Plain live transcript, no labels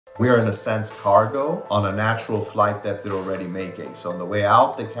We are in a sense cargo on a natural flight that they're already making. So on the way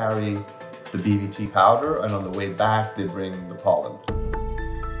out, they carry the BeeVT powder, and on the way back, they bring the pollen.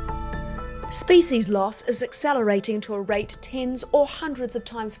 Species loss is accelerating to a rate tens or hundreds of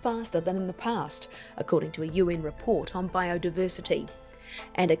times faster than in the past, according to a UN report on biodiversity.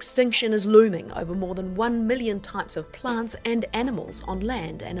 And extinction is looming over more than 1 million types of plants and animals on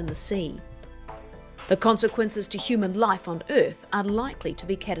land and in the sea. The consequences to human life on Earth are likely to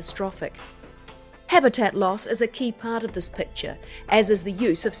be catastrophic. Habitat loss is a key part of this picture, as is the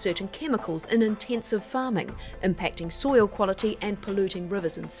use of certain chemicals in intensive farming, impacting soil quality and polluting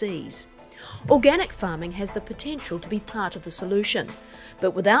rivers and seas. Organic farming has the potential to be part of the solution,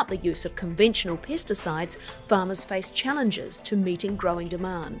 but without the use of conventional pesticides, farmers face challenges to meeting growing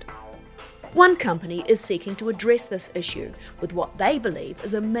demand. One company is seeking to address this issue with what they believe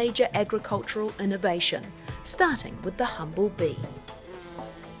is a major agricultural innovation, starting with the humble bee.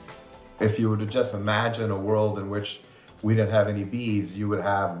 If you were to just imagine a world in which we didn't have any bees, you would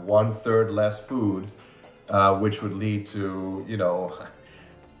have 1/3 less food, which would lead to,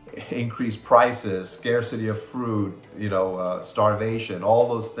 increased prices, scarcity of fruit, starvation. All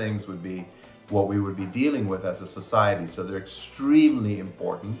those things would be what we would be dealing with as a society. So they're extremely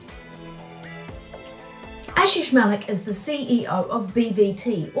important. Ashish Malik is the CEO of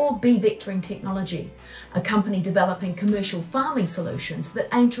BeeVT, or bee vectoring technology, a company developing commercial farming solutions that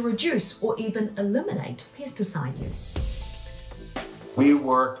aim to reduce or even eliminate pesticide use. We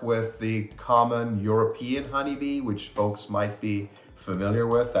work with the common European honeybee, which folks might be familiar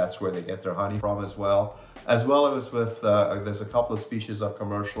with. That's where they get their honey from as well as with, there's a couple of species of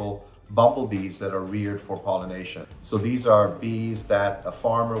commercial bumblebees that are reared for pollination. So these are bees that a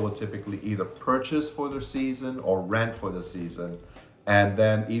farmer will typically either purchase for their season or rent for the season. And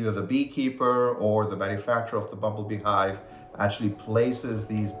then either the beekeeper or the manufacturer of the bumblebee hive actually places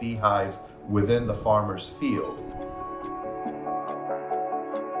these beehives within the farmer's field.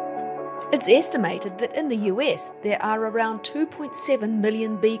 It's estimated that in the US there are around 2.7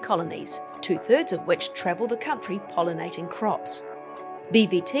 million bee colonies, 2/3 of which travel the country pollinating crops.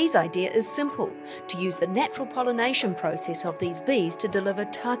 BeeVT's idea is simple: to use the natural pollination process of these bees to deliver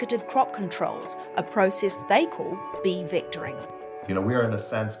targeted crop controls, a process they call bee vectoring. We are in a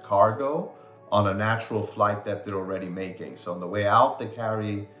sense cargo on a natural flight that they're already making. So on the way out, they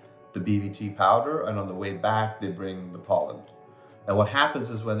carry the BeeVT powder, and on the way back, they bring the pollen. And what happens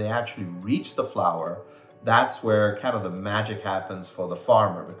is when they actually reach the flower, that's where kind of the magic happens for the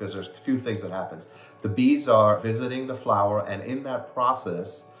farmer, because there's a few things that happens. The bees are visiting the flower, and in that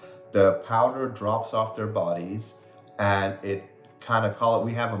process, the powder drops off their bodies, and it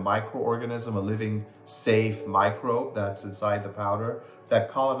we have a microorganism, a living, safe microbe that's inside the powder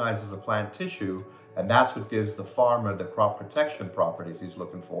that colonizes the plant tissue, and that's what gives the farmer the crop protection properties he's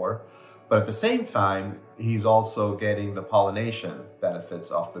looking for. But at the same time, he's also getting the pollination benefits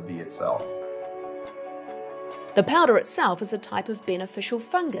of the bee itself. The powder itself is a type of beneficial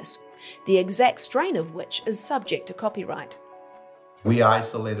fungus, the exact strain of which is subject to copyright. We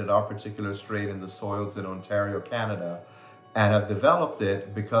isolated our particular strain in the soils in Ontario, Canada, and have developed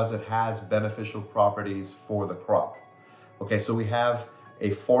it because it has beneficial properties for the crop. Okay, so we have a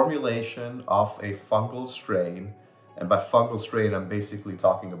formulation of a fungal strain, and by fungal strain, I'm basically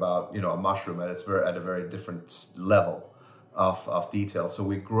talking about, a mushroom at a very different level of detail. So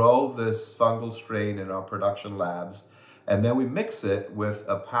we grow this fungal strain in our production labs, and then we mix it with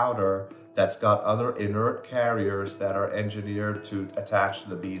a powder that's got other inert carriers that are engineered to attach to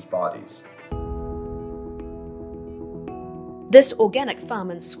the bees' bodies. This organic farm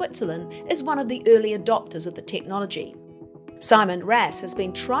in Switzerland is one of the early adopters of the technology. Simon Rass has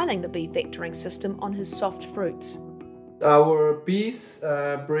been trialling the bee vectoring system on his soft fruits. Our bees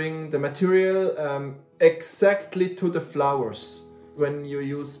bring the material exactly to the flowers. When you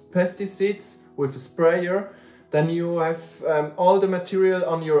use pesticides with a sprayer, then you have all the material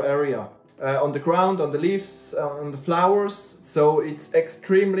on your area, on the ground, on the leaves, on the flowers. So it's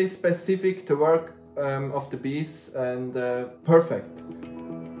extremely specific to work of the bees, and perfect.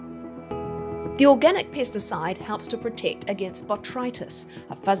 The organic pesticide helps to protect against botrytis,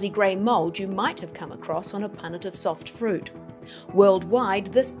 a fuzzy grey mould you might have come across on a punnet of soft fruit. Worldwide,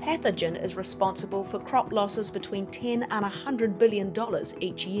 this pathogen is responsible for crop losses between $10 and $100 billion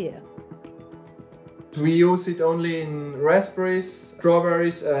each year. We use it only in raspberries,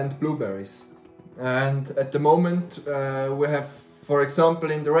 strawberries and blueberries. And at the moment we have, for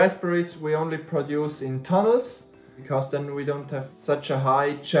example, in the raspberries we only produce in tunnels, because then we don't have such a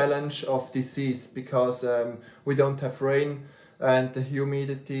high challenge of disease, because we don't have rain and the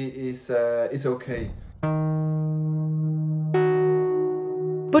humidity is okay.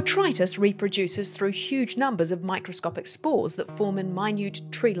 Botrytis reproduces through huge numbers of microscopic spores that form in minute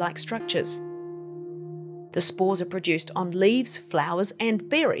tree-like structures. The spores are produced on leaves, flowers and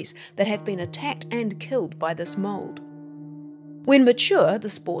berries that have been attacked and killed by this mould. When mature, the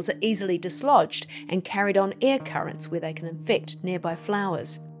spores are easily dislodged and carried on air currents where they can infect nearby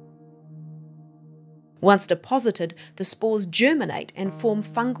flowers. Once deposited, the spores germinate and form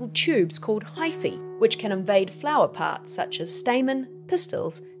fungal tubes called hyphae, which can invade flower parts such as stamen,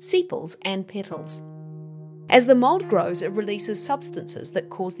 pistils, sepals and petals. As the mould grows, it releases substances that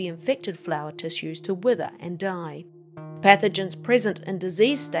cause the infected flower tissues to wither and die. Pathogens present in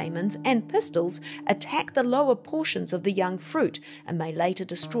diseased stamens and pistils attack the lower portions of the young fruit and may later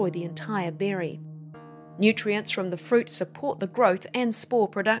destroy the entire berry. Nutrients from the fruit support the growth and spore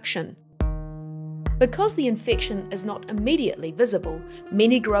production. Because the infection is not immediately visible,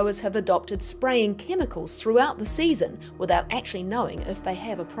 many growers have adopted spraying chemicals throughout the season without actually knowing if they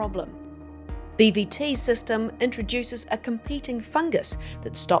have a problem. BeeVT's system introduces a competing fungus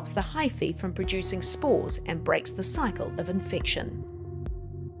that stops the hyphae from producing spores and breaks the cycle of infection.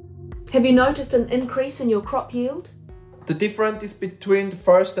 Have you noticed an increase in your crop yield? The difference is between the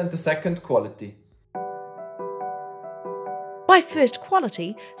first and the second quality. By first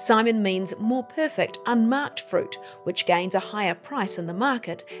quality, Simon means more perfect, unmarked fruit, which gains a higher price in the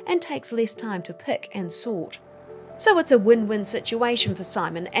market and takes less time to pick and sort. So it's a win-win situation for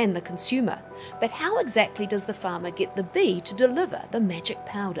Simon and the consumer. But how exactly does the farmer get the bee to deliver the magic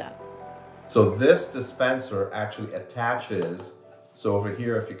powder? So this dispenser actually attaches, so over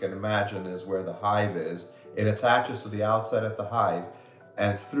here, if you can imagine, is where the hive is. It attaches to the outside of the hive,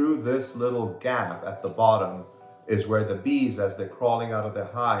 and through this little gap at the bottom is where the bees, as they're crawling out of the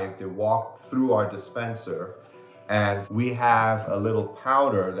hive, they walk through our dispenser, and we have a little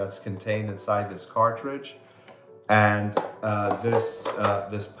powder that's contained inside this cartridge, and this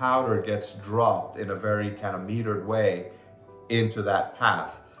powder gets dropped in a very kind of metered way into that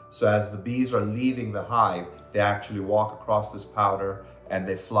path. So as the bees are leaving the hive, they actually walk across this powder and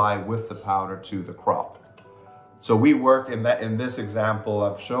they fly with the powder to the crop. So we work in this example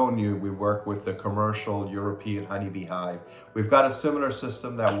I've shown you, we work with the commercial European honeybee hive. We've got a similar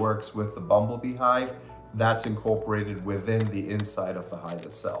system that works with the bumblebee hive that's incorporated within the inside of the hive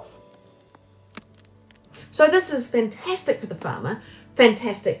itself. So this is fantastic for the farmer,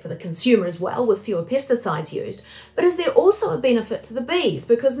 fantastic for the consumer as well, with fewer pesticides used. But is there also a benefit to the bees?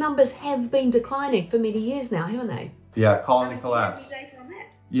 Because numbers have been declining for many years now, haven't they? Yeah, colony collapse.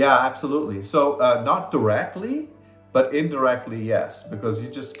 Yeah, absolutely. So not directly, but indirectly, yes, because you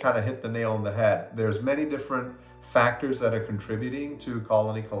just kind of hit the nail on the head. There's many different factors that are contributing to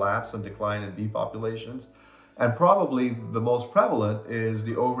colony collapse and decline in bee populations. And probably the most prevalent is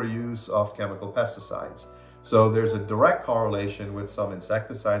the overuse of chemical pesticides. So there's a direct correlation with some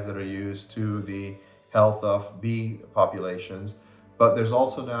insecticides that are used to the health of bee populations, but there's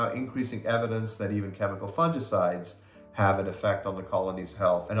also now increasing evidence that even chemical fungicides have an effect on the colony's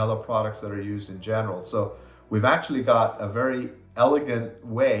health and other products that are used in general. So we've actually got a very elegant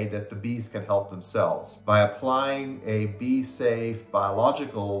way that the bees can help themselves. By applying a bee-safe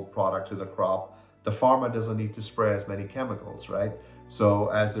biological product to the crop, the farmer doesn't need to spray as many chemicals, right? So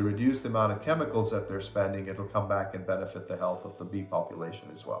as they reduce the amount of chemicals that they're spending, it'll come back and benefit the health of the bee population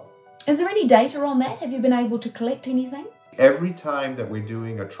as well. Is there any data on that? Have you been able to collect anything? Every time that we're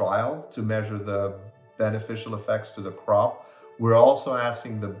doing a trial to measure the beneficial effects to the crop, we're also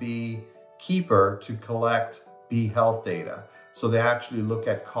asking the beekeeper to collect bee health data. So they actually look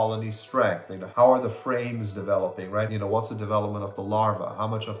at colony strength. How are the frames developing, right? What's the development of the larva? How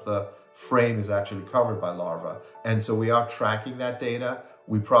much of the frame is actually covered by larva? And so we are tracking that data.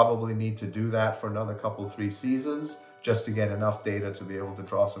 We probably need to do that for another couple, 3 seasons, just to get enough data to be able to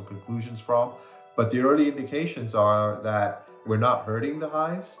draw some conclusions from. But the early indications are that we're not hurting the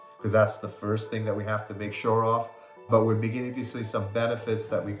hives, because that's the first thing that we have to make sure of. But we're beginning to see some benefits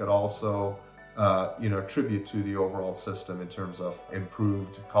that we could also attribute to the overall system in terms of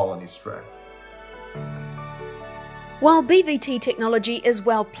improved colony strength. While BeeVT technology is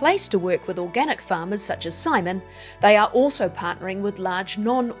well placed to work with organic farmers such as Simon, they are also partnering with large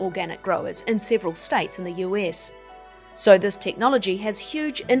non-organic growers in several states in the US. So this technology has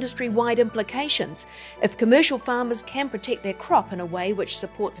huge industry-wide implications. If commercial farmers can protect their crop in a way which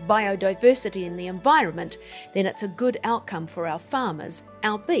supports biodiversity in the environment, then it's a good outcome for our farmers,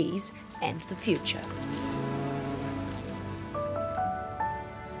 our bees, and the future.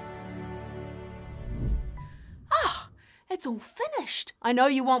 It's all finished. I know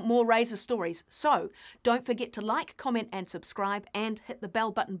you want more Razor stories, so don't forget to like, comment and subscribe and hit the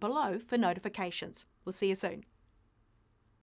bell button below for notifications. We'll see you soon.